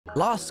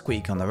Last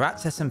week on the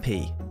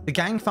RatsSMP, the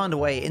gang found a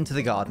way into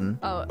the garden.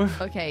 Oh,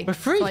 okay. We're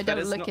free. So I But don't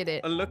it's look not at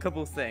it. a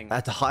lookable thing. They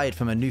had to hide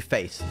from a new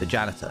face, the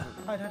janitor.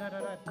 Hide.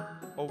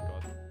 Oh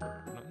god.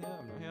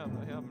 I'm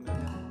not here.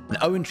 And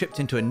Owen tripped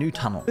into a new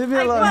tunnel. Hey,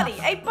 buddy,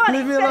 sit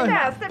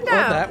down, sit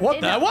down.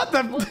 What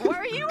the? Where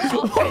are you?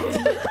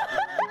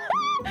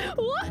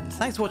 What?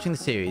 Thanks for watching the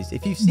series.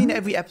 If you've seen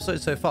every episode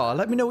so far,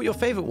 let me know what your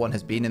favorite one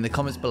has been in the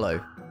comments below.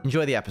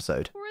 Enjoy the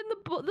episode. We're in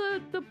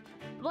the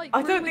like.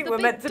 I don't room think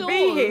with we're the big meant to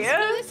be doors. here.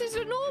 No, this is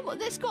a normal.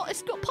 It's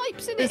got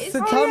pipes in it. It's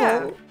the real.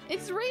 tunnel.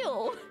 It's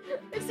real.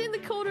 It's in the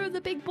corner of the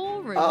big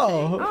ballroom.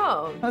 Oh. thing.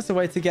 Oh. That's a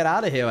way to get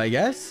out of here, I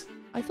guess.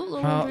 I thought the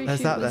Oh, laundry there's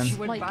chute that was then. She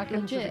went like back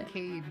into legit. the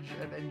cage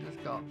and then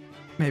just got...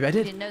 Maybe I You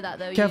did. didn't know that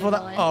though. Careful you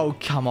that. liar. Oh,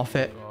 come off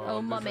it.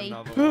 Oh, mummy.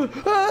 No!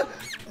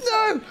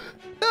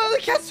 No, the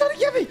cat's trying to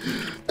get me.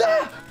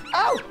 Ah!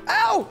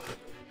 Ow!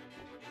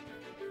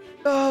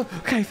 Ow!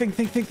 Okay, think.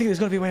 There's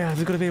got to be a way out.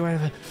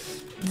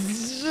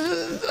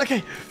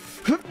 Okay.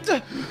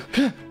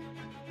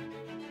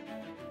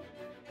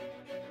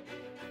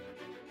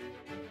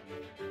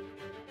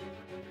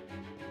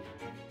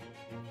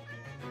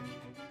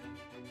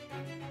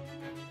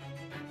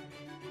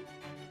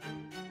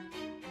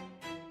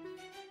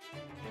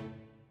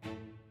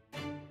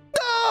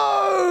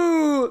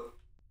 No!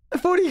 I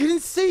thought you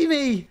couldn't see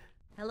me.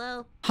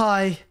 Hello?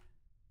 Hi.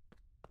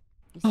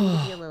 You seem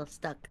to be a little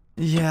stuck.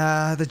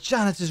 Yeah, the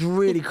janitor's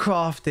really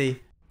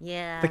crafty.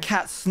 Yeah. The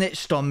cat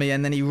snitched on me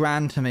and then he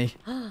ran to me.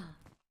 Oh,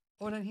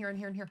 and in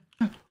here.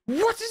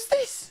 What is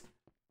this?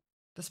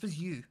 This was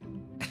you.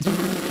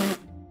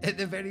 At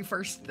the very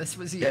first, this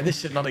was you. Yeah, this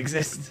should not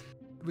exist.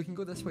 We can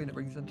go this way and it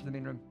brings us into the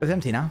main room. It's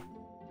empty now.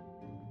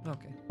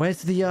 Okay.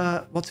 Where's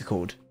the, what's it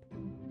called?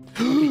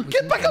 we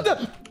Get can back go- up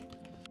there!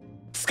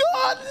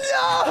 Scott,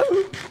 no!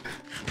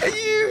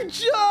 You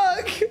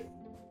jerk!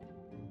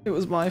 It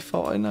was my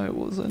fault. I know it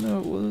was.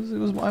 It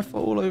was my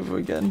fault all over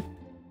again.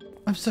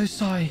 I'm so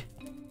sorry.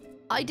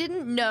 I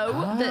didn't know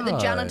that the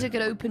janitor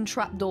could open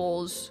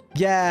trapdoors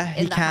Yeah,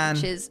 he in the can.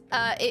 hatches.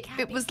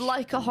 It was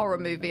like a horror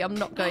movie. I'm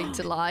not going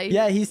to lie.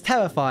 Yeah, he's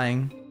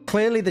terrifying.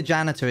 Clearly, the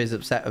janitor is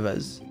upset with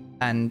us.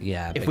 And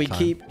Yeah, if big we time.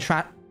 keep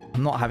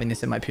I'm not having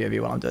this in my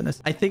POV while I'm doing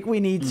this. I think we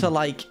need to,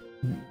 like,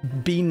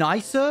 be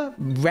nicer,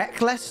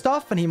 wreck less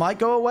stuff, and he might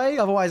go away.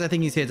 Otherwise, I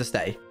think he's here to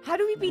stay. How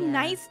do we be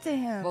nice to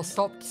him? Well,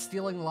 stop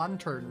stealing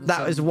lanterns.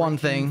 That and is one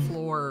breaking thing.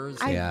 Floors.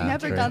 I've Yeah,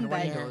 never true. done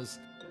that. Windows.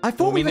 I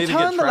thought we we need to get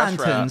returned the trash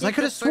lanterns. wrapped. I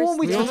could have sworn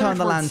We we only returned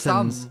the returned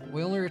lanterns. some.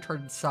 We only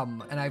returned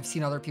some, and I've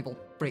seen other people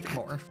break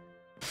more.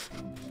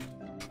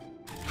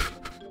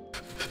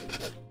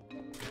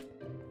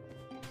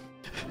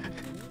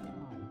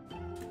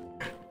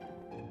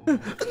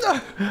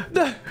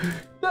 No!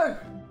 Ah!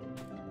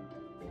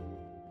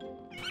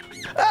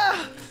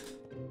 Ah!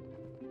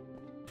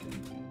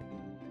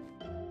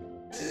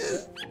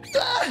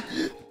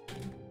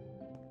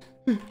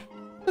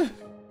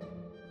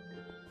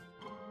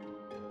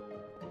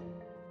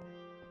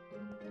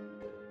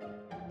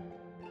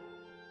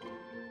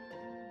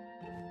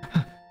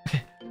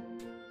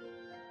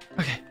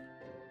 Okay.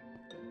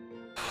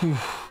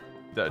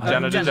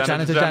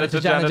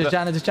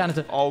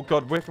 Janitor. Oh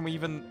god, where can we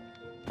even...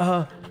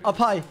 Up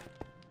high.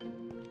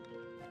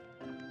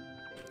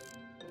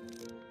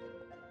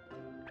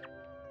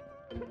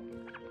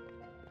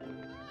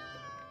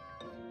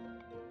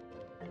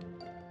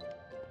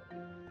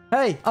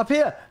 Hey, up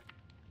here.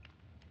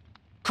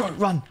 Go on,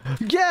 run.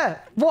 Yeah,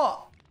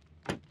 what?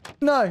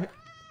 No.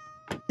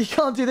 You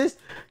can't do this.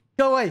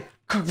 Go away.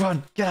 Go on,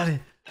 run. Get out of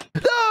here.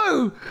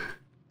 No!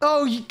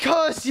 Oh, you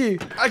curse you.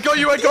 I got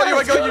you. Let's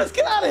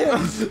get out of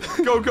here.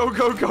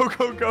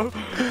 Go.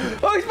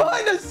 Oh, he's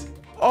behind us.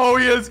 Oh,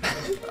 he is.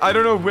 I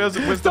don't know. Where's the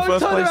Don't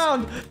first turn place?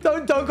 around.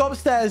 Don't go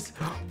upstairs.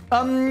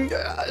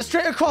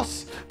 Straight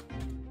across.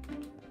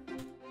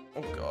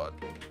 Oh god.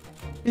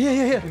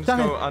 Yeah. Let's Down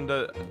go here.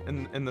 under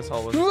in this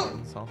hole.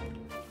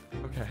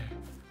 Okay.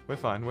 We're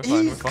fine.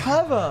 He's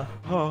clever.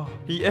 Oh,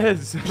 he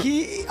is.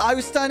 I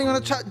was standing on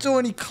a trap door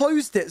and he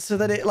closed it so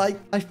that it, like,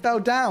 I fell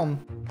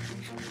down.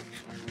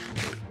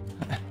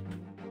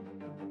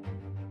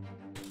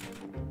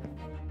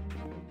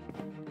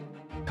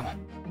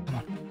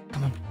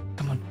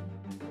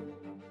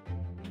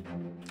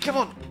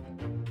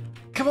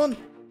 Come on.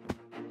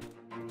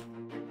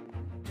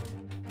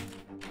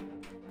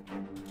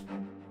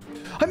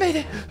 I made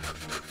it.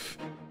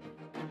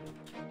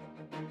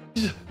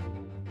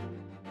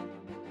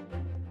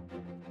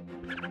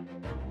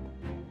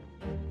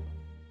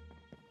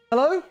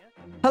 Hello?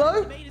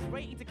 The bait is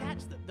waiting to catch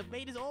them. The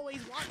bait is always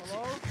one.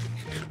 Hello?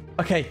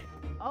 Okay.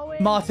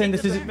 Owen, Martin,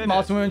 take this the is bait.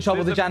 Martin, we're in trouble.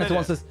 The There's a janitor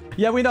minute. wants us.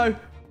 Yeah, we know.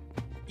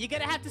 You're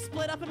gonna have to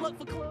split up and look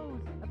for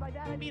clues. And by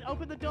that I mean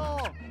open the door.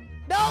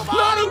 No,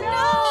 Marty,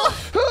 no!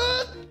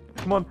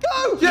 Come on.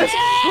 Go! Yes!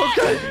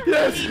 Okay!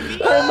 Yes!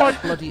 Oh my...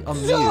 Bloody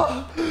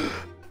unmute.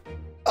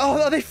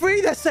 Oh, are they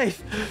free? They're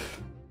safe.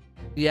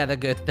 Yeah, they're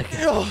good.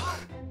 Oh,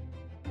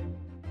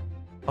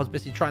 I was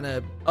busy trying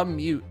to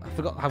unmute. I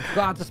forgot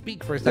how to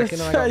speak for a second,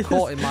 and I got Yes.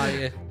 caught in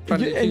my trying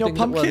to do in two your things at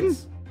pumpkin?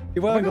 once.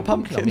 You're wearing a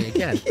pumpkin on me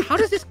again. How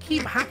does this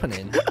keep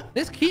happening?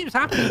 This keeps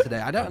happening today.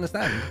 I don't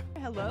understand.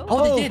 Hello?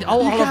 Oh, they did.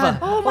 Oh, you Oliver. can.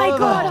 Oh my Oliver,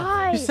 God,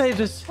 hi. You saved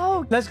us.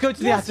 Oh, Let's go to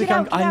the yes, attic. get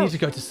out, I get need out. to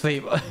go to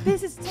sleep.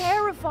 This is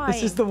terrifying.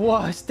 This is the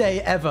worst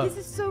day ever.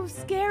 This is so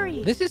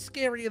scary. This is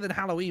scarier than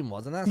Halloween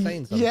was, and that's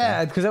saying something.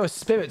 Yeah, because there were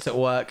spirits at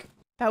work.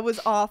 That was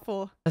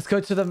awful. Let's go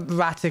to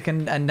the attic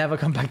and never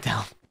come back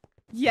down.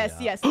 Yes,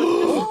 yes.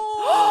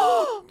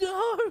 Oh,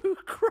 no,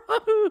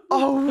 Crow.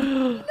 Oh,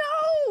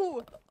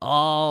 No!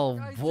 Oh,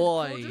 Guys,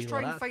 boy. Did Flo just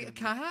try and fight a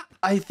cat?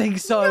 I think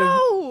so.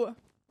 No!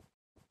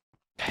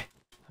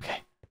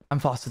 Okay. I'm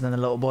faster than the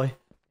little boy.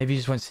 Maybe he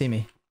just won't see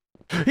me.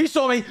 He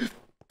saw me.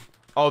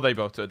 Oh, they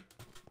both did.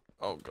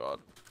 Oh, God.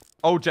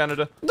 Oh,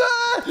 janitor.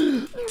 Ah!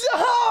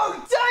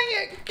 Oh,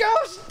 dang it.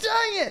 Gosh,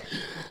 dang it.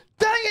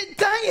 Dang it,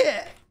 dang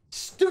it.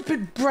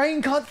 Stupid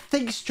brain can't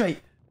think straight.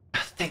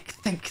 Think.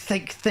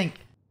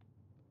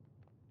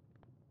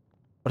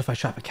 What if I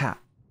trap a cat?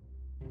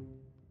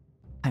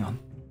 Hang on.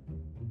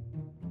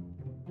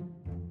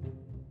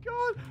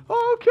 God.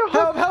 Oh,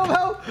 God.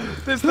 Help.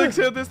 This thing's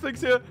here. This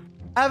thing's here.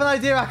 I have an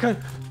idea, Akko.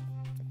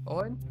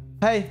 Owen,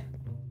 Hey.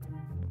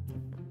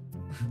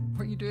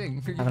 what are you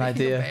doing? Are you I have an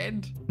making a idea.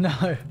 bed?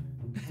 No.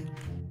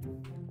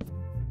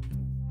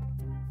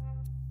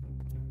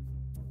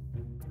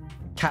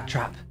 Cat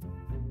trap.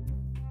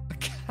 A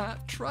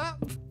cat trap?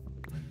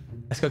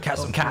 Let's go catch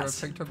some sorry,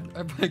 cats.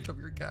 I picked up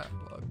your cat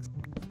bugs.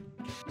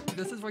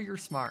 This is why you're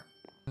smart.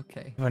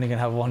 Okay. We're only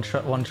gonna have one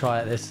try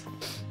at this.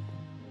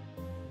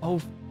 Oh,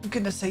 for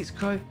goodness sakes,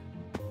 Crow.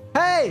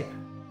 Hey!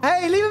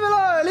 Hey, leave him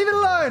alone! Leave it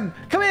alone!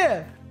 Come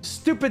here!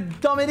 Stupid,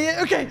 dumb idiot.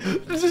 Okay.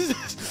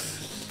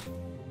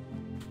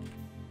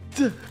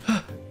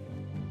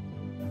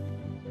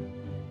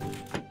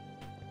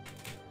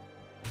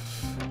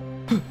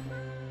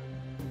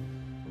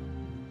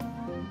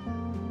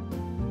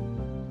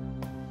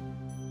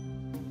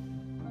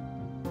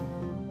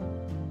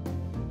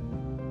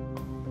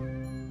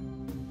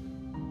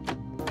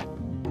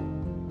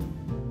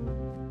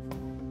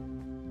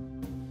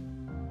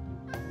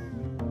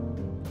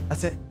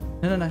 That's it.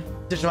 No.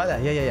 Just right there.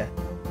 Yeah.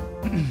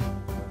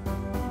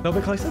 A little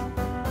bit closer.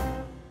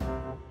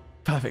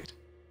 Perfect.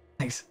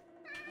 Thanks.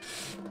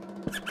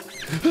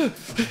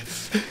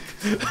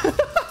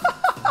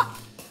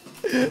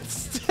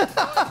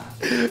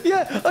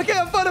 Yeah. Okay.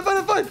 I'm fine.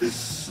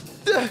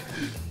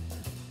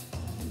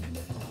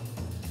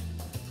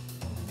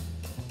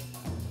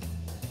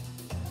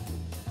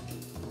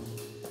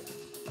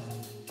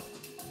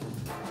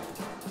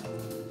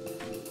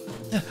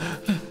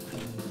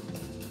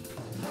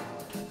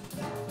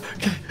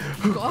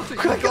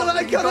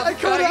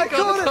 I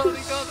got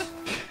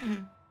it.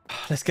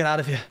 Let's get out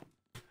of here.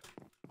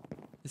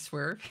 I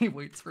swear, he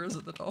waits for us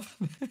at the top.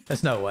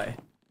 There's no way.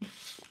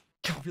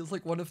 It feels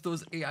like one of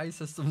those AI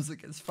systems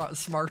that gets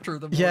smarter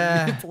the more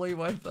Yeah. you play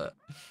with it.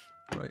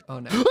 Right, oh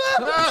no.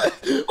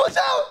 Watch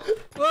out!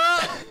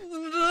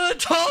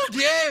 Told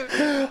you!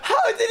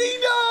 How did he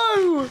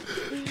know?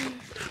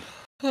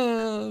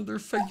 They're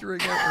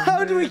figuring out our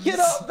How do we moves. get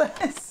up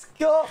there,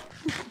 Scott?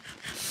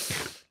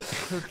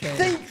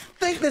 Okay.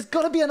 Think there's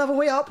got to be another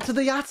way up to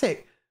the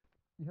attic.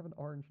 You have an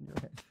orange in your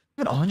head.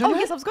 You have an orange on Oh your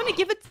yes, head? I was going to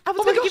give it. I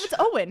was Oh my going to give it gosh.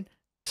 to Owen.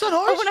 It's not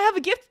orange. Owen, I have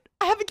a gift.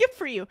 I have a gift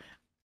for you.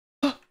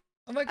 Oh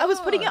my god. I was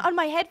putting it on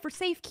my head for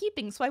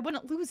safekeeping, so I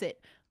wouldn't lose it.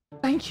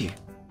 Thank you.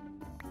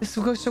 This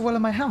will go so well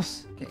in my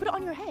house. You put it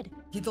on your head.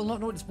 They'll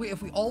not know it's. Wait,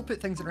 if we all put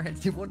things in our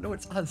heads, they won't know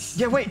it's us.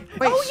 Yeah, wait.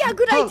 Oh yeah,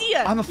 good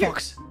idea. I'm a Here.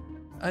 fox.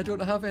 I don't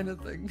have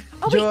anything.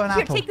 Oh wait, You're an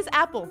here, apple. take this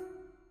apple.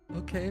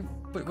 Okay,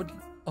 but what?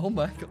 Oh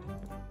my god.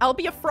 I'll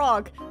be a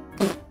frog.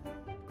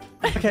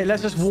 Okay,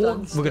 let's just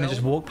walk. Stand We're gonna still.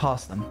 just walk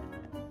past them.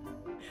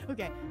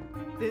 Okay,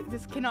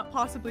 this cannot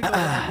possibly go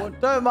wrong.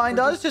 Don't mind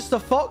We're us. Just a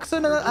fox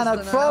and a just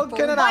an frog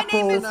and an My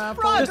apple. name is Just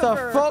a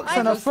Frogiver. fox I'm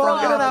and a a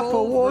frog and an frog.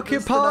 apple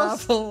walking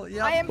past.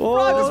 Yeah. I am Oh,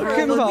 Frogiver,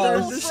 come the on.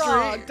 little The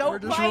frog. We're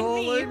Don't just mind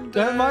rolling me.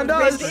 Don't mind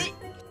down. us.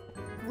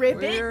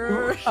 Ribbit.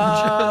 Ribbit.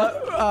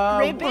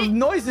 Ribbit.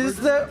 Noises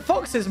that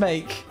foxes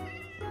make.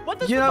 What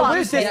does You the know, fox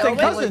we're say? distant Owen?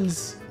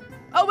 cousins.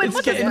 Owen, It's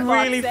what does the getting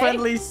fox really say?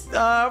 friendly.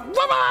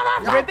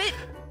 Ribbit.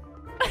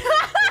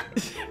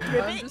 I'm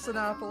Ribbit. just an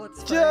apple. It's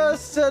fine.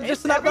 Just an apple.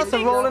 That's a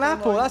everything. rolling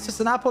apple. That's just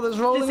an apple that's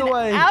rolling There's an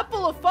away.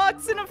 apple, a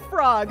fox, and a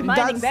frog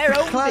minding That's their the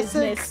own classic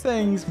business.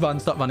 things. Run,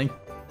 stop running.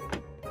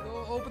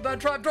 Oh, open that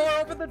trap door.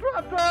 Open the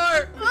trap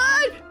door.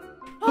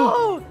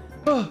 Oh!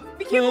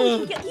 Be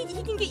careful,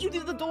 he can get you to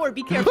the door.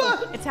 Be careful.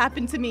 It's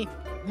happened to me.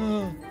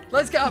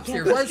 Let's get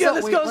upstairs. Let's go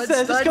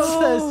upstairs. Let's go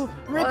upstairs.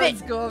 Let's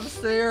Ribbit. go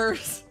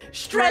upstairs.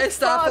 Stressed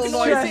Stressed apple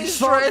frog noises. noises.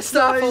 Stressed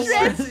apple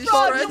Stressed noises.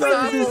 frog Stressed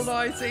noises. apple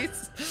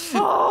noises.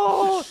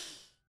 Oh,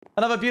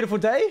 another beautiful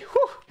day.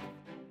 Whew.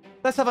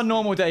 Let's have a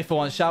normal day for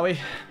once, shall we?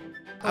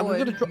 And we're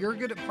gonna You're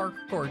good at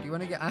parkour. Do you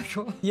want to get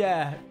actual?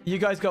 Yeah, you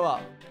guys go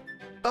up.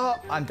 Oh,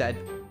 I'm dead.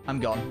 I'm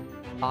gone.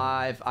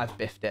 I've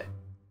biffed it.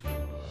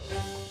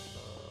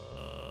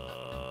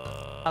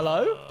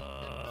 Hello?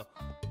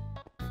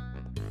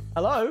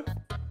 Hello?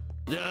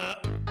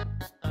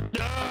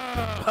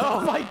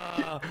 Oh my.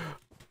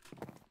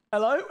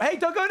 Hello? Hey,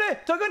 don't go near.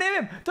 Don't go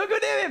near him. Don't go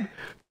near him.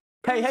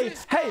 Hey, hey,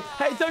 hey,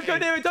 hey, don't go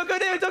near him. Don't go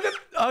near him. Don't go.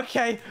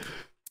 Okay.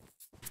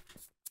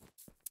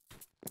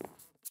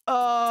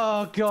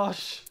 Oh,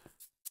 gosh.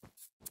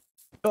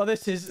 Oh,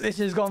 this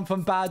has gone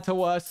from bad to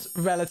worse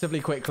relatively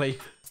quickly.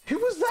 Who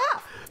was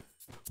that?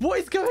 What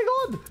is going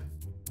on?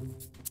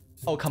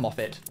 Oh, come off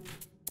it.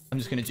 I'm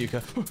just going to juke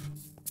her.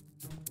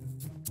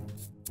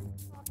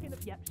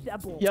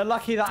 You're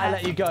lucky that I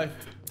let you go.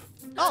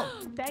 Oh,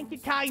 thank you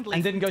kindly.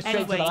 And didn't go straight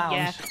to the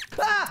lounge.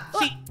 Yeah.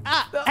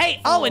 Ah!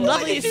 Hey, Owen,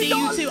 lovely to see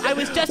you too. I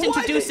was just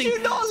introducing. Why did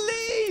you not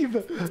leave?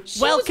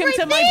 Welcome right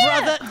to my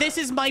there. brother. This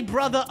is my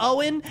brother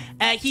Owen.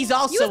 He's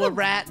also a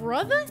rat.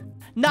 Brother?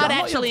 Not I'm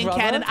not actually your in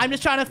brother. canon. I'm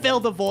just trying to fill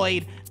the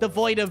void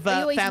of You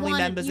always family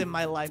wanted- members you- in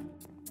my life.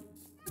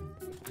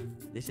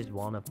 This is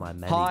one of my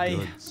many Hi.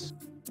 goods.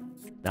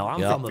 Now, I'm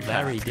Yep. from a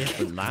very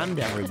different land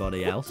to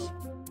everybody else.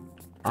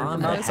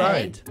 I'm the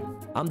outside. head.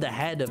 I'm the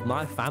head of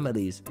my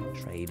family's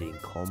trading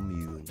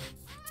commune.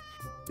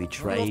 We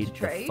trade the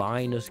trade?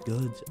 finest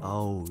goods.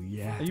 Oh,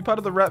 yeah. Are you part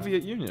of the Rat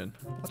Viet Union?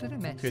 What did I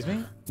miss? Excuse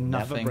me?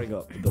 Never Nothing. bring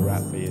up the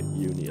Rat Viet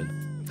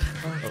Union.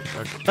 Oh,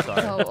 okay,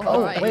 sorry. Oh,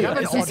 all right. wait, You an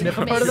haven't audience missed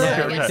part of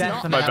that? I guess Okay,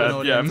 not. my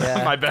bad. Yeah,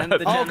 Yeah. my bad. Oh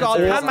god,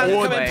 Or- Panman's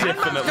or coming! Panman's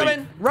definitely-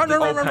 coming! Run, run,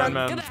 run, run, run!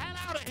 Panman. Get the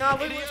hell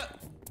out of here!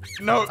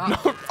 No, we No, no.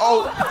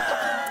 Oh.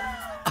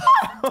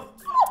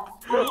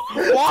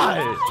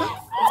 Why?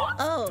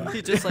 Oh.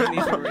 You just like me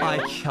for real. I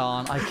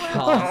can't. I can't.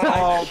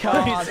 Oh, I can't.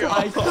 I Just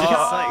like me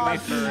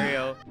can't. for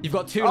real. You've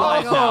got 2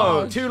 lives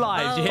now. 2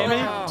 lives. You hear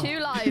me? 2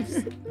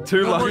 lives.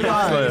 2 lives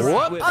left.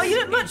 What? Oh, you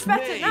look much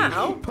better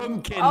now.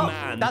 Pumpkin Oh.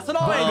 Man. That's an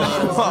orange.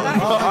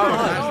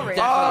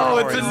 Oh,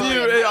 it's a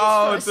new.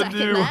 Oh, it's a second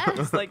new. there.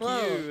 It's like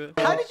Whoa. you.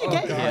 How did you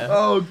get here?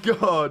 Oh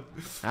God.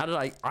 How did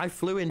I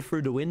flew in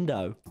through the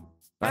window.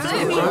 That's What do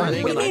it. you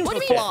Running mean? and I What do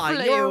you flew.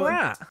 mean You're a flew?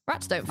 rat.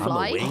 Rats don't I'm a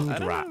fly. winged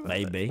rat,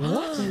 baby.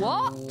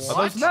 What?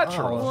 Are those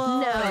natural?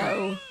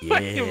 No.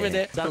 Wait a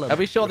minute. Tell Are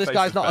we sure The this face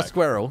guy's is not a back.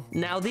 squirrel?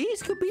 Now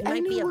these could be Might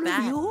any be a one of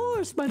bat.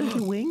 yours, my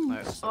little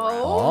wings.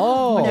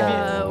 Oh.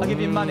 I'll give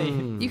you money.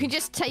 You can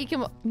just take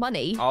him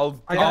money. I'll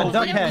I got a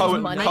duck head.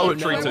 Money.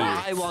 poetry No, to what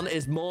I you. want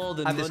is more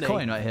than I have money. this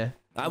coin right here.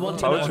 I want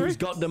to know Poetry? who's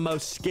got the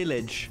most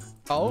skillage.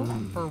 Oh.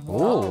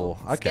 Oh,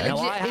 okay. Now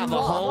I have a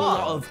what? whole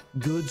lot of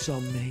goods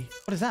on me.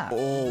 What is that?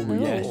 Oh,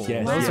 yes,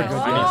 yes, Wow. yes.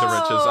 I need the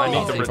riches. I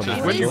need the Who riches.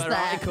 is When you, Where I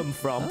that? come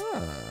from.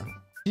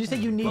 Did you say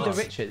you need the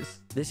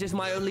riches? This is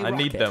my only I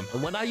need rocket. them.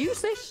 And when I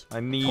use this, I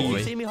you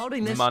need see me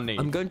holding this, money.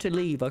 I'm going to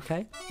leave,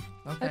 okay?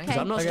 Okay. Because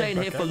I'm not Okay.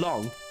 staying here for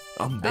long.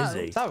 I'm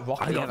busy. Is that a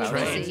rocket? I got You're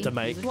trains busy. to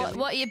make. What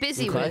are you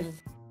busy Okay.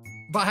 with?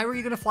 But how are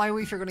you going to fly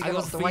away if you're going to I give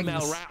got us the female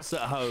wings? rats at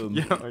home.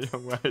 Yeah,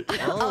 wait.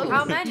 Oh,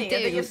 How many? you Are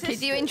they do. your Could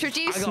you sisters?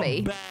 introduce I got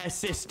me? bare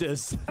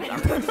sisters. Oh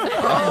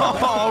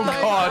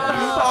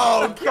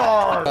God. Oh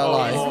God.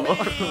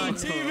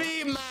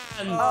 TV man.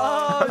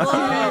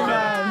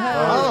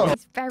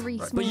 It's very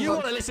small. But you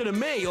want to listen to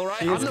me, all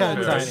right? He is I'm kind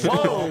of not- tiny.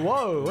 Whoa,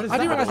 whoa. What is I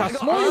didn't that? realize how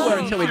small you were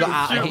until we got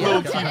out of Cute here.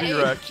 little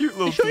TV rat. Cute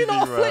little You sure you're TV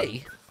not a rat.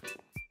 flea?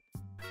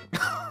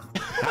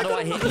 How do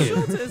I hit you?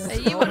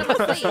 Are you one of the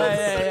fleas?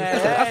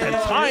 That's a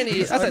tiny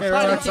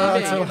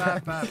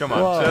TV. Come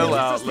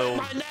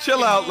on,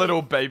 chill out,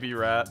 little baby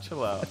rat.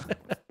 Chill out.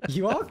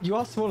 You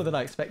are smaller than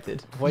I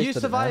expected. You Wasted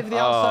it survive now. the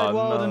outside Oh,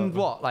 world no. and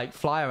what? Like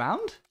fly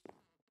around?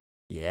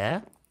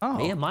 Yeah. Oh.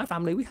 Me and my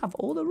family, we have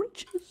all the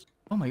riches.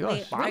 Oh my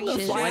gosh. I'm gonna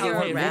Riches fly are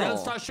out here. rare. Now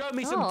start showing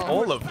me some. Oh.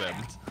 All of them.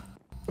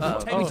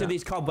 Take me to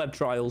these cobweb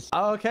trials.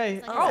 Oh,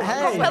 okay. Oh,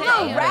 hey.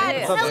 hello, Hey.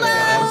 Rat.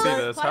 Let's see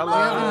this. We have Hello.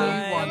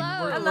 a new one.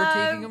 Hello. We're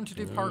taking them to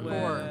do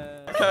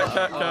parkour.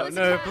 Cat.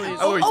 No, please.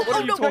 Oh, wait, what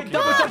are you no, talking wait,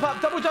 double about? jump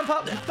up, double jump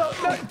up.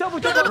 Double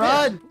jump up.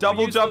 Run!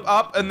 Double jump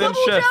up and then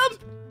shift.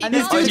 And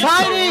He's then too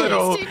tiny. So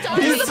little. He's too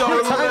tiny. He's so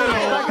little.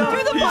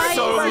 He's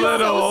so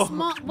little.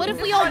 What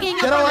if we all gang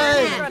Get up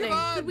away. on him?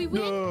 Could we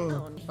win?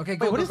 Okay,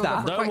 go, Wait, what go, is go,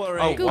 that? go, Don't quick. worry.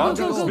 Oh, I'll what?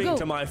 go Go, speak go.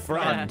 to my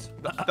friend.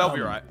 They'll be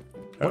right.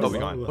 They'll be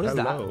fine. What is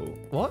that?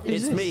 What is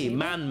It's this? me,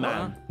 Man.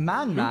 Man.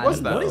 was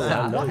that? What is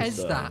that? What is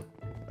that?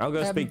 I'll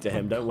go speak to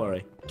him. Don't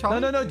worry. No,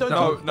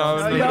 don't. No.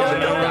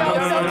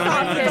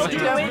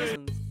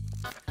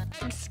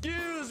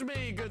 Excuse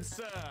me, good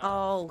sir.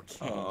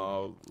 Okay.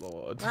 Oh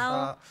Lord.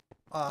 Well,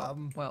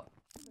 Well,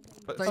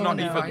 But Don't it's not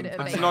even even. find it,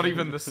 It's mate. not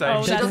even the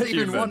same. she doesn't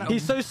even human. want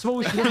He's so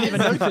small she didn't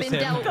even It's notice been him.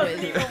 dealt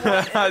with.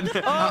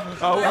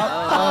 Oh,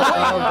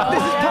 wow,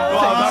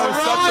 that was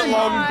such a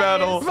long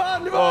battle.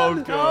 Run. Oh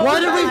God. Why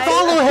did we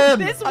follow him?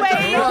 This way.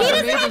 Run, he the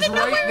doesn't maid have is to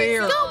know right where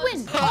there. he's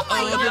going. Oh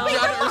my the god, wait,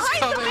 janitor's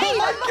coming.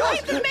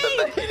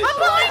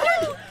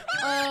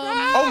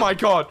 Oh my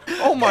God.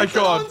 Oh my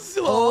God.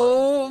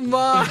 Oh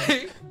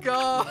my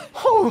god.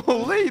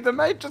 Holy, the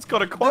maid just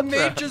got a The quad.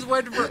 maid just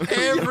went for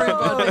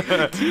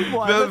everybody. Team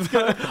one, let's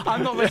go.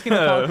 I'm not risking the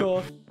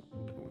parkour.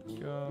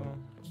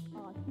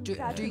 Do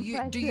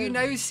you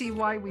now see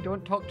why we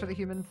don't talk to the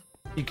humans?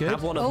 You good?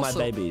 Have one of Also-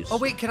 my babies. Oh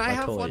wait, can I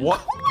have toy. one?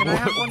 What? Can I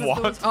have one What?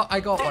 of those? Oh, I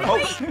got one.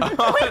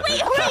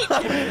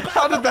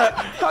 How did that?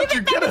 How'd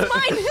you get it?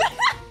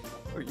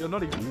 You're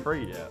not even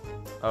free yet.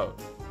 Oh.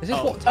 Is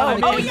this what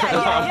time? Oh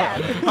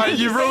yeah.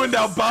 You ruined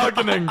our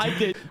bargaining. I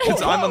did.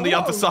 Because I'm on the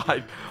other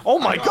side. Oh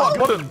my god,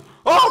 what an...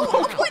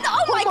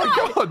 Oh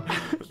my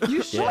god.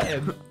 You shot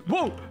him.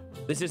 Whoa.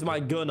 This is my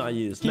gun I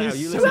use. Now,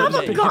 you so listen much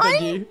to me. bigger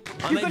than you.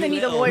 You're gonna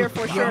need a lawyer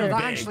for Yeah, sure.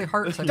 that actually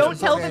hurts. I'm Don't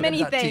so tell sorry them I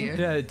did that to anything. you.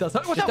 Yeah, it does.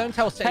 Watch Just out. don't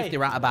tell Safety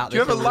Rat about Do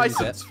this. you have a he'll lose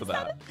license it. for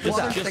that?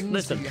 What other Just things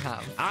listen. do you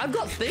have? I've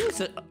got things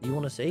that... You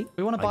want to see?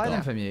 We want to I buy got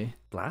them from you.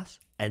 Glass,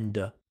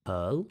 ender,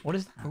 pearl, What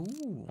is that?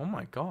 Ooh. Oh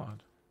my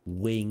god.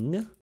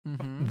 wing,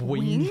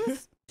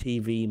 Wings?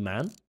 TV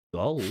man,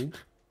 gold.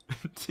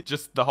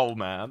 Just the whole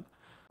man.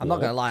 I'm not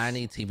gonna lie, I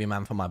need TV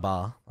Man for my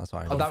bar. That's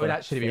why. Oh, that would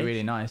actually be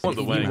really nice. Want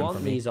the If wing. you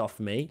want these off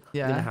me,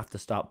 Yeah. you're gonna have to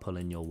start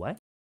pulling your way.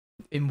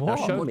 In Now what?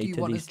 show What do me you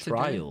to want these us to do?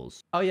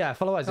 trials. Oh yeah,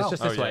 follow us. It's Oh.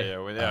 just Oh this yeah, way.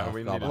 yeah,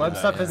 we need to do Web that.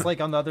 stuff is like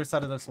on the other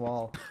side of this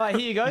wall. Right,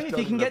 here you go. If you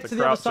can Doesn't get have to to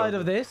the other crouch side over.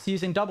 of this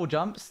using double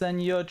jumps,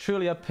 then you're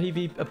truly a a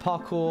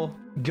parkour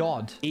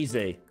god.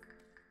 Easy.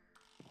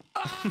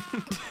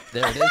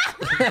 There it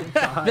is.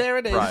 There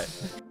it is. Right.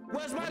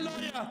 Where's my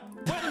lawyer?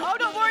 Oh,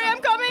 don't worry, I'm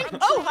coming.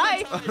 Oh,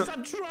 hi.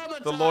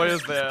 The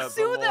lawyer's there.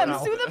 Sue them.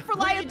 Sue them for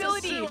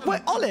liability.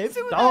 Wait, Olive?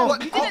 Sue them. Oh.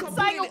 You didn't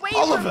sign a waiver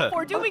Oliver.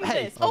 before doing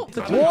Hey. this. Oh,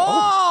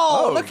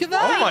 Whoa! Look at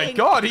that. Oh my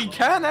god, he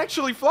can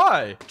actually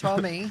fly.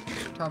 Tommy, You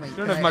don't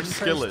can have I much interest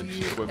skill in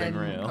you swimming in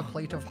real. a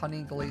plate of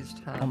honey glazed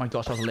ham? Oh my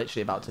gosh, I was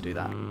literally about to do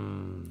that.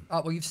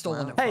 Oh, well, you've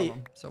stolen it Hey, from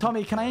him. So.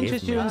 Tommy, can I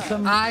interest you in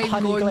some I'm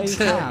honey going glazed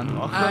to.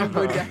 ham? I'm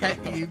going to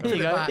hit you. Here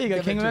you go. Here you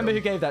go, King. Remember who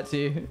gave that to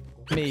you?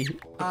 Me.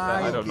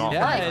 I do not.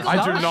 Yeah, it's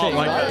I do not nourishing,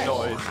 like right? that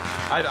noise.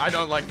 I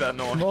don't like that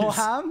noise. More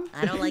ham?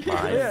 I don't like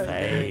My that.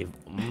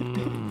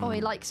 fave. Oh,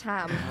 he likes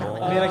ham. I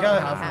mean, I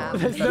got ham. We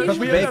That's don't have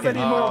bacon.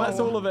 any more. That's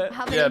all of it.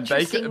 Have an Yeah,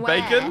 interesting bacon.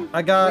 wear. Bacon.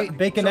 I got Wait,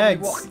 bacon Tommy,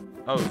 eggs. what?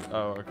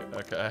 Oh,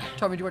 okay.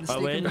 Tommy, do you want steak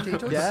and Owen?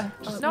 potatoes? Yeah?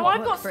 No,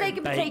 I've got steak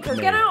and potatoes.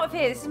 Get out of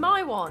here. This is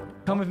my one.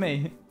 Come with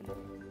me.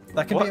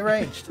 That can What? be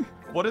arranged.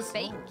 What is?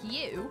 Bake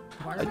you?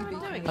 Why are we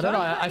doing I don't know.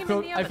 Why I put him feel.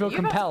 in the I feel oven? You have to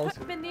compelled.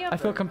 put him in the I feel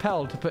oven.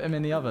 compelled to put him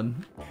in the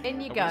oven.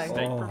 In you go. Steak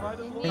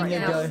provided? In you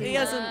go. He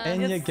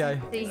In you go.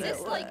 Is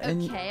this like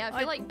And- okay? I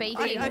feel like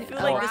baking I feel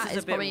a like rat this is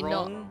a bit probably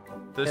wrong.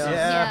 This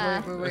Yeah.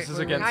 is. Yeah. This is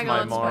against Hang my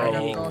on,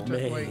 moral.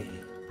 Wait.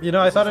 You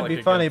know, I thought is it'd be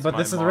like funny, against but my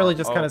this is moral- really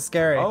just kind of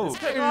scary. Oh.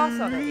 Put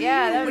glass on it.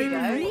 Yeah, there we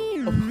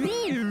go.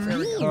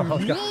 Oh,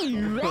 God.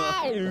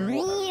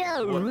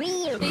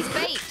 He's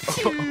baked.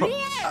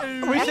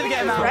 We should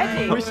get him out.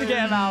 Ready. We should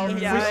get him out. We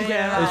should get him We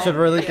out. should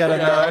really get it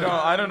Yeah,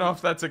 out. I don't know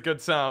if that's a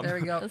good sound. There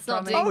we go. That's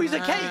not Tommy. doing- Oh, he's a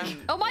cake.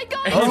 Oh my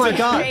god. Oh my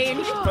god.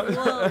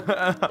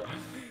 Whoa.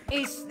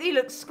 He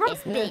looks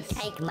scrumptious.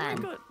 Cake man.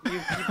 You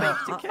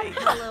baked a cake.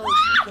 Hello,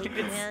 cake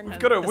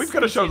man. We've got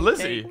to show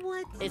Lizzie.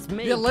 What? It's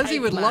me. Yeah, Lizzie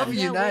would Cake love Man.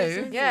 you now.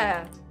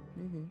 Yeah.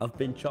 I've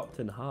been chopped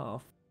in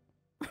half.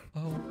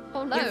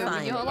 Oh no, You're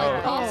fine. you're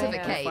like part of a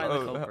Yeah. cake. Find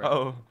the culprit.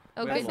 Oh.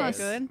 Oh That's not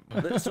goodness.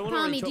 good. Someone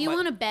already Tommy, took do you my-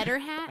 want a better I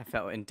hat?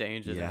 felt in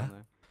danger Yeah.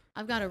 down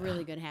I've got a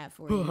really good hat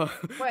for there. you.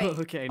 Wait.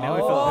 Okay, now I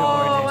feel a bit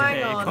more in danger. hang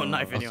Here, on. got a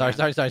knife in your Sorry,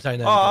 hand. sorry.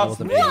 No, Oh, it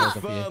wasn't for you, it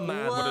wasn't for you. Fur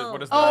man.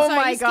 What is that? Oh Sorry,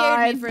 my you scared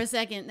me God. for a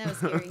second. That was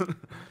scary.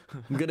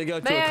 I'm gonna go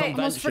to May a I- convention.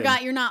 Almost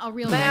forgot you're not a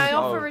real May I man.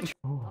 offer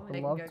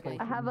a...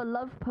 I have a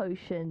love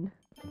potion.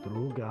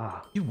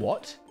 You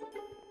what?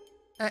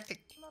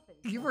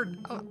 You were.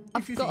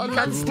 If you, got a you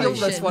can't love steal this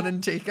potion. one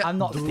and take it. I'm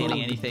not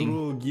stealing anything.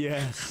 Drug,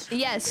 yes.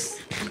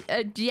 Yes.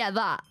 Yeah,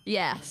 that.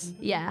 Yes.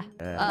 Yeah.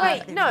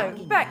 Wait, no.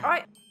 Beck,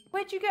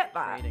 where'd you get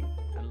that? Trading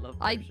and love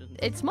I. potions.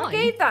 It's I mine.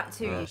 gave that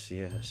to you. Yes,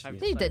 yes. I'm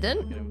yes. You excited didn't.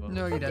 to get involved.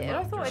 No, you did, didn't.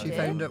 I thought I She did.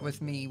 found it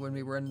with me when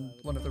we were in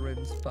one of the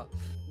rooms. But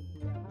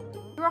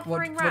You're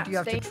offering what do you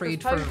have to rats trade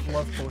dangerous for potions.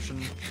 love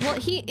potion? Well,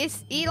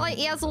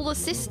 he has all the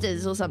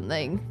sisters or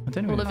something. I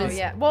don't All know. of Oh, his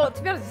yeah. Well,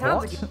 to be honest, it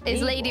sounds What? like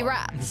his lady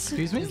rats.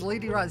 Excuse me? His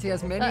lady rats. He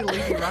has many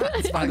lady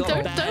rats. I got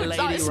Don't- better don't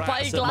lady spy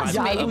rats at glass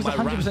my- Yeah, I at was my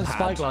 100% ramp pad.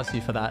 spyglass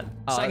you for that.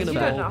 Second of you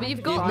don't all, know. You've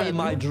give got me them.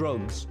 my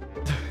drugs.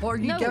 What are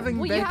you No, giving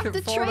well, you have bacon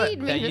to for trade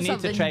it? me Yeah, for you need to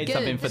something trade good.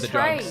 something for the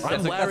Trade. drugs. I'm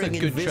That's a wearing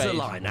good trade.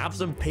 Invisalign. Have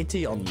some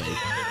pity on me.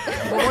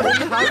 Well, what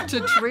do you have to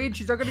trade?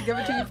 She's not going to give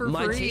it to you for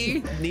My free.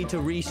 teeth need to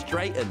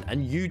re-straighten,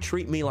 and you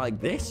treat me like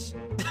this?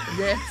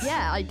 Yes.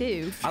 Yeah, I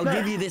do. I'll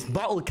give you this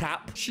bottle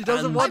cap. She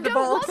doesn't and- want the don't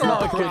bottle want cap.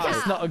 not a that good- cap.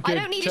 it's not a I good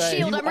don't need a trade.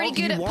 shield. You I'm really want-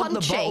 good you at want the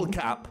bottle punching.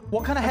 cap.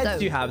 What kind of heads don't.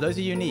 do you have? Those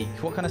are unique.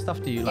 What kind of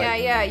stuff do you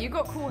like? Yeah, you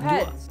got cool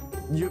heads.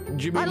 Do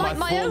you mean I like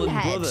my my own fallen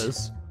head.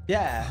 brothers?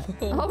 Yeah.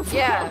 Oh,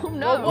 Yeah. oh,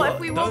 no. Well, what if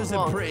we want Those are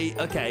one? pretty.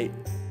 Okay.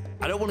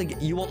 I don't want to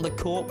get. You want the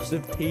corpse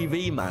of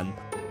TV man?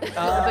 A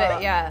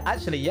bit, yeah.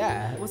 Actually,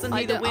 yeah. Wasn't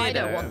I he the don't, I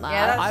don't weirdo? want that.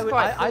 Yeah, that's I would.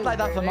 quite I'd cool, like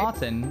that for really.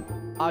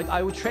 Martin.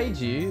 I will trade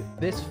you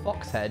this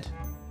fox head.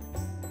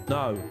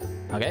 No.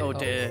 Okay. Oh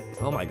dear.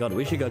 Oh my god,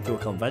 we should go to a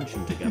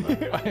convention together.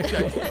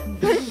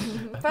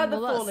 Feather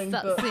Well, falling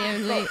that's book. the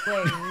only-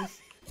 Got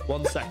wings.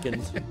 1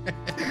 second.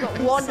 Got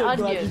one So glad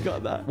you onion.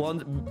 got that.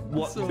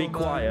 What? So Be bad.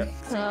 quiet.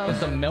 And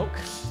some milk.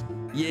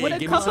 Yeah, Would a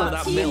give me cup some of of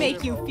that tea milk.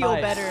 make you feel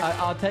Alright, better?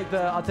 I'll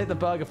take the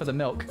burger for the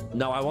milk.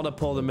 No, I want to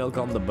pour the milk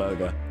on the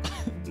burger.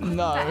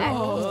 No.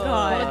 Oh, What a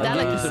God. I'll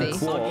give you some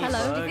delicacy. quartz.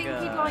 Hello. Do you think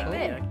he'd like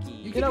this?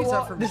 You You You know use that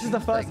what? for This is the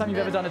machine first time you've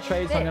ever done a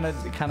trade, so I'm gonna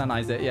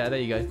canonize it. Yeah, there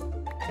you go.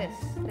 This.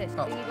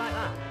 Oh. Do you like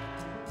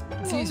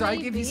that? See, so I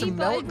give you some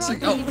milk. So, you-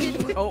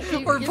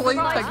 we're you playing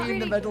provide- piggy in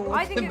the middle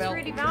I of think the it's milk.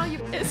 really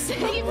valuable. It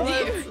saved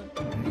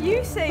you.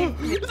 You saved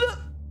me.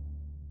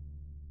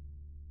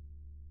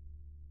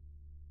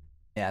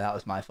 Yeah, that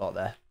was my fault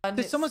there.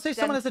 Did someone say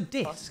someone has a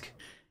disc?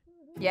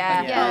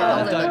 Yeah. Yeah, all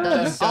of it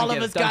does. Don't All of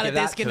give- us don't got a give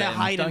that disc and to they're him.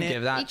 hiding Don't it.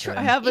 give that to I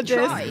him. have a He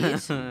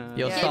disc. tried.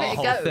 You'll Yeah, start a give it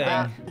whole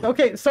a go, thing.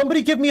 Okay,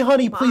 somebody give me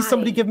honey, please.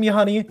 Somebody Why? give me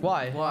honey.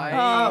 Why?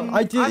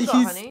 I did. I've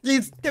got honey.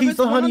 He's There the was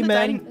one on honey the man.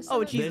 dining- Oh,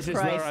 This Jesus is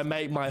where I Christ.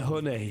 make my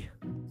honey.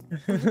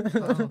 You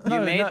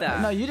made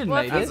that. No, you didn't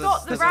Well, make if this. you've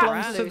got the This rat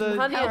belongs to balloon, the...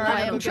 honey Hell, or I am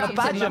animal trying A to juice. get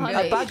badger,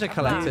 honey. a badger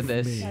collected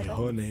this. Me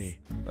honey.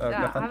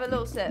 Yeah, have a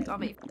little sip. I'll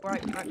make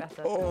right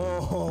better.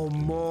 Oh,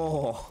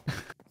 more.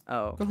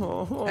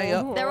 Oh. Hey,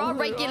 There are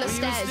regular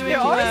stairs. There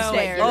are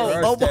stairs.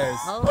 Oh,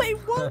 Oh, Wait,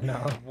 what? No.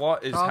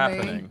 What is Tommy.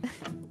 happening?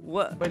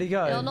 what? Where'd he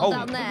You're go? not Oh,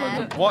 down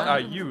there. what are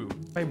you?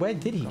 Wait, where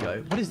did he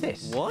go? What is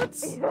this? What?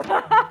 Wait,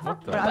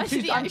 Where I'm did too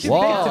he big actually to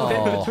Whoa, fit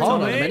between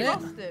hold on a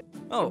us. minute.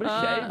 Oh.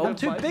 I'm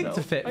too big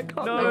to fit.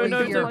 No, Oh, no,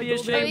 you're- don't be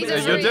ashamed. he's Yeah, a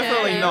you're really-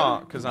 definitely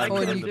not, because I'm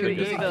Oh, the you could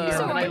biggest. be either. It's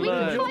alright, we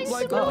can Look.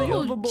 find some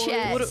normal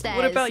chair What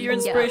stairs. about your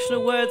and get-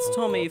 inspirational words,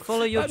 Tommy?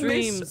 Follow your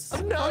dreams.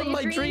 Follow No, your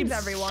my dreams, dreams,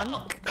 everyone.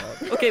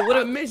 Okay, what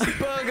I miss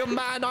Burger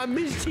Man, I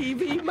miss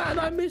TV Man,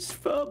 I miss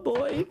Fur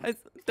Boy.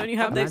 don't you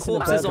have their Imagine the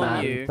corpses Birdman.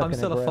 on you? I'm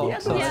still a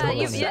fox. so Yeah,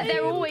 it's not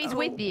they're always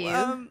with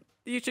you.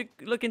 You should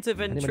look into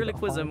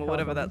ventriloquism or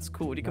whatever that's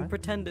called. You can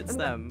pretend it's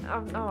them.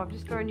 Oh, I'm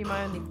just throwing you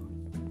my only.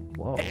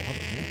 Whoa.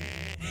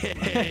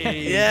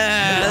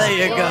 Yeah, there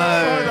you go.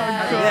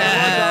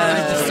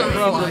 Yeah.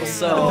 Problem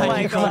solved.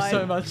 Thank you God.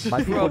 so much.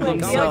 Problem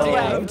Yeah.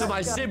 solved. To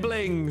my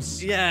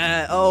siblings.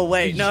 Yeah. Oh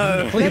wait,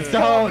 no. Please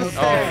don't.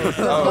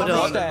 Hold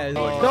on. Stairs.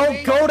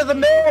 Don't go to the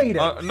maid.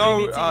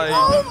 No,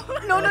 I...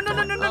 No, no, no,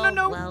 no, no, no, no,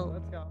 no. well.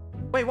 Let's go.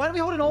 Wait, why don't we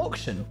hold an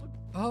auction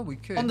Oh, we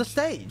could. on the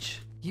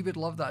stage? He would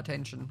love that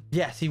attention.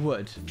 Yes, he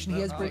would.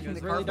 He is breaking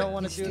the really carpet. don't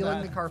wanna He's do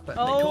stealing that. the carpet.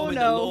 Oh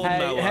no.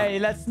 Hey,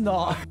 let's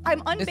not. I'm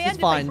This unbanned. is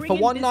fine. For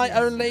one night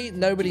only,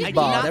 nobody's I do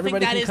barred. not think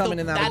Everybody that can is come the- in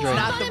and have a that's drink.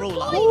 not the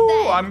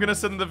rule. Ooh, I'm gonna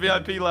sit in the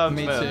VIP lounge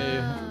Me then.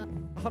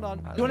 too. Hold on.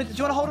 Do you want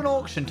to hold an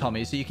auction,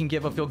 Tommy, so you can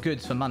give up your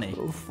goods for money?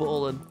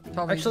 Fallen.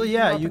 Tommy, Actually, you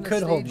yeah, come up you on the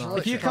could hold stage, an look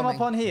If you at come Tommy.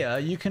 up on here,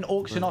 you can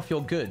auction off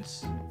your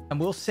goods, and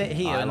we'll sit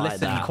here I and like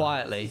listen that.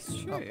 quietly.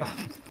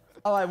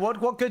 All right,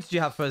 what goods do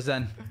you have for us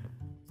then?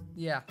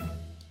 Yeah,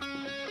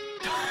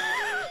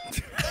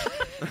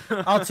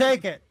 I'll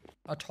take it.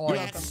 a toy.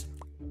 Yes.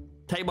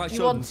 Take my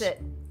You want sons.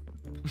 it?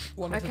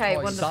 One of the Okay,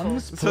 toys. wonderful.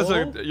 Sons, This is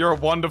Paul? you're a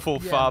wonderful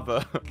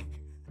father.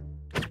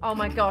 Oh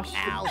my gosh.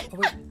 Oh,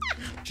 wait.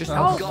 Just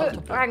Oh,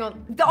 got to hang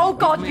on. Oh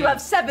god, you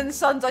have 7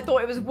 sons. I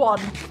thought it was 1.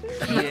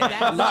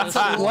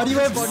 Why do you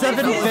have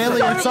 7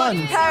 failure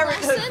sons?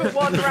 Parenthood for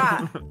 1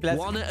 rat. Let's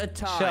One at a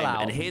time. chill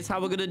out. And here's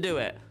how we're gonna do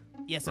it.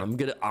 Yes, sir. I'm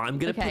gonna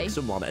Okay. pick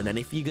someone, and then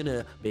if you're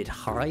gonna bid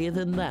higher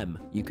than them,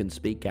 you can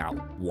speak out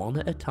one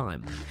at a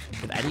time.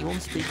 If anyone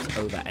speaks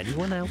over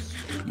anyone else,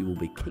 you will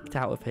be kicked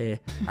out of here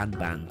and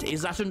banned.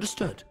 Is that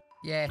understood?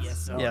 Yes.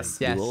 Yes.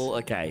 Yes. You all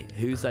okay?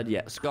 Who said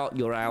yeah? Scott,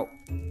 you're out.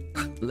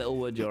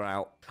 Littlewood, you're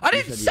out. I Who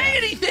didn't said say yeah?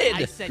 anything!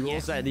 I said You all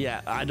yes. said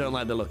yeah. I don't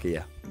like the look of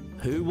you.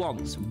 Who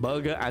wants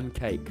burger and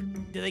cake?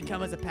 Do they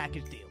come as a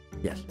package deal?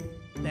 Yes.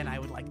 Then I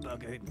would like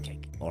burger and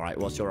cake. All right.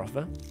 What's your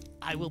offer?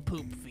 I will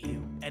poop for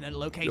you in a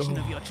location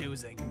of your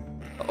choosing.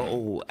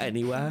 Oh,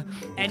 anywhere.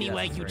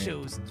 Anywhere you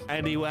choose.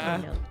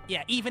 Anywhere.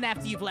 Yeah, even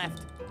after you've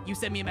left. You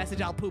send me a message,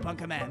 I'll poop on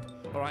command.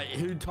 All right.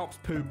 Who tops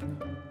poop?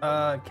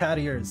 Cat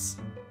ears.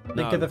 Think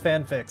No. of the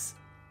fanfics.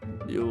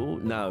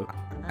 You? No.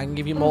 I can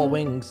give you more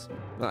wings.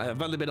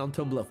 I've only been on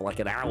Tumblr for like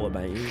an hour,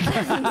 mate.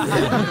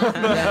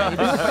 Yeah, you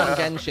just put on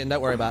Genshin.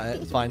 Don't worry about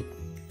it. It's fine.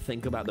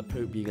 Think about the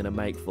poop you're gonna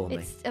make for me.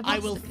 It's a I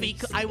will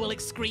masterpiece. I will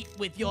excrete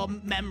with your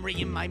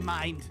memory in my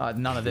mind.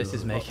 None of this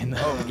is making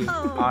them.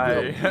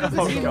 I...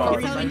 Oh You're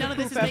god. telling me none of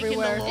this is making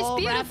everywhere. the It's law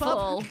wrap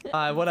up?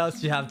 beautiful. What else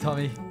do you have,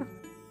 Tommy?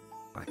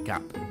 My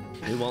cap.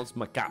 Who wants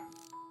my cap?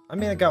 I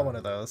mean, I got one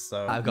of those,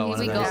 so. I've got one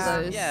We of got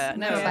those. those. Yeah,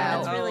 no, Yeah,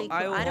 that's I'll- really cool.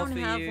 I will I don't offer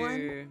have you...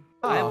 one.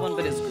 I have one,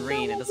 but it's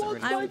green. It doesn't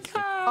really... I would.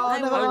 Oh,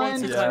 never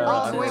mind.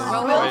 Yeah. Wait,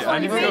 I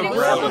need to go Will,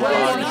 grab Will, a Will,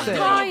 bottle. Will,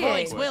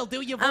 Crying. Will,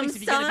 do your voice I'm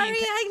if you're gonna sorry. be...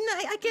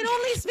 I can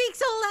only speak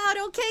so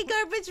loud. Okay,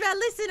 garbage rat.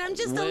 Listen, I'm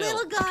just a Will.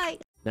 little guy.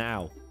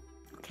 Now,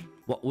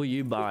 what will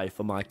you buy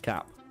for my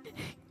cap?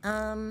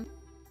 I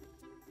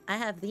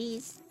have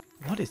these.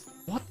 What is?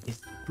 What?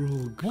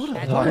 You've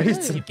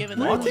given them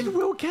Where one. did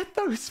Will get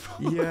those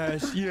from?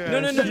 Yes,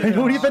 yes. No. I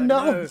don't even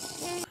know.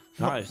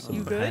 Nice.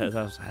 You good?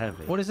 That's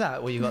heavy. What is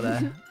that? What you got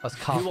there? That's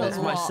Who carpet. wants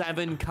my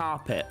 7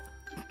 carpet?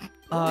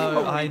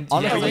 I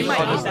Honestly, yes, might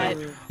need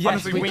honestly. that. Yes,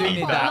 Honestly, we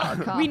need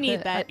that. We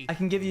need that. I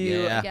can give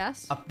you Yeah.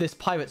 this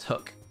pirate's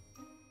hook.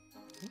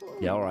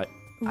 Yeah, all right.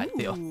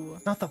 Deal.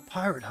 Not the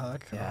pirate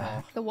hook.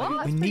 Yeah. The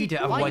what? We need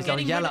it, otherwise they'll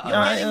yell at You're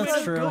us. getting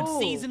that's rid of true. good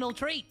seasonal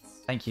treats.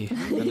 Thank you.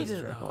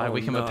 Alright,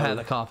 we can repair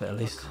the carpet at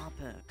least.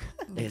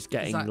 It's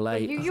getting that-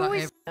 late. You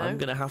always I'm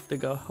gonna have to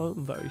go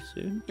home very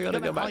soon. I gotta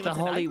go back to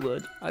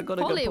Hollywood Hollywood. I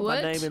gotta go put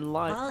my name in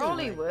life.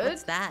 Hollywood?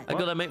 What's that? I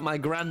gotta make my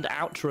grand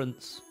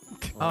outrance.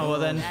 Oh, well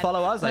then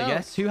follow us, I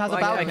guess. Who has a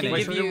balcony?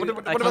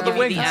 What about the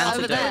wings?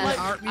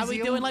 Are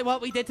we doing like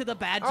what we did to the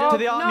badger? To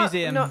the art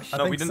museum. No,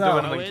 we didn't do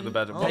anything to the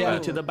badger. Yeah,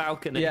 to the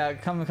balcony. Yeah,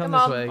 come this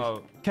on. way.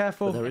 Oh.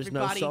 Careful. But there is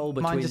no soul Mind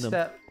between your them.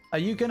 step. Are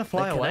you gonna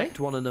fly They away? connect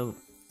one another.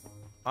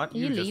 Aren't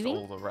you you just leaving?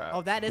 all the rats?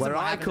 Oh, that is Where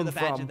what I happened to come the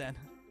badger from, then.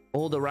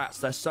 all the rats,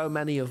 there's so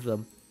many of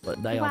them,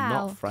 but they are Wow.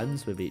 not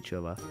friends with each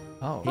other.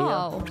 Oh.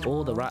 Here,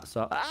 all the rats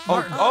are.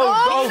 Oh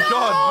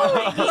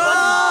God!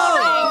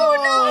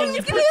 No!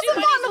 You can use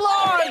the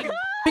monologue!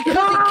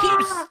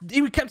 Because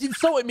he kept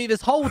insulting me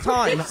this whole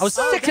time. I was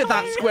sick of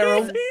that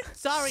squirrel.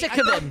 Sorry. Sick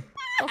of him.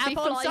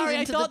 Apple, I'm sorry,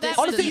 I thought that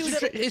Honestly,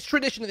 was it's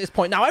tradition at this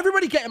point. Now,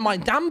 everybody get in my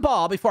damn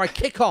bar before I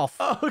kick off.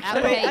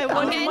 Okay, I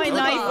want my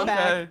knife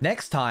back.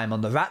 Next time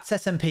on the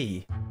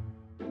RatsSMP.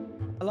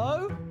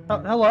 Hello?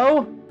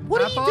 Hello?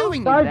 What are you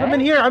doing, Guys, I'm in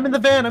here. I'm in the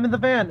van. I'm in the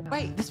van.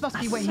 Wait, this must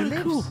be where he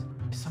lives.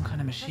 It's some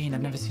kind of machine.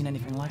 I've never seen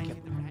anything like it.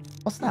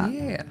 What's that?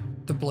 Yeah,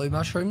 the blue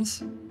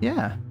mushrooms.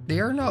 Yeah. They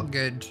are not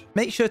good.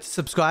 Make sure to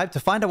subscribe to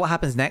find out what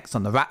happens next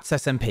on the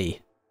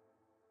RatsSMP.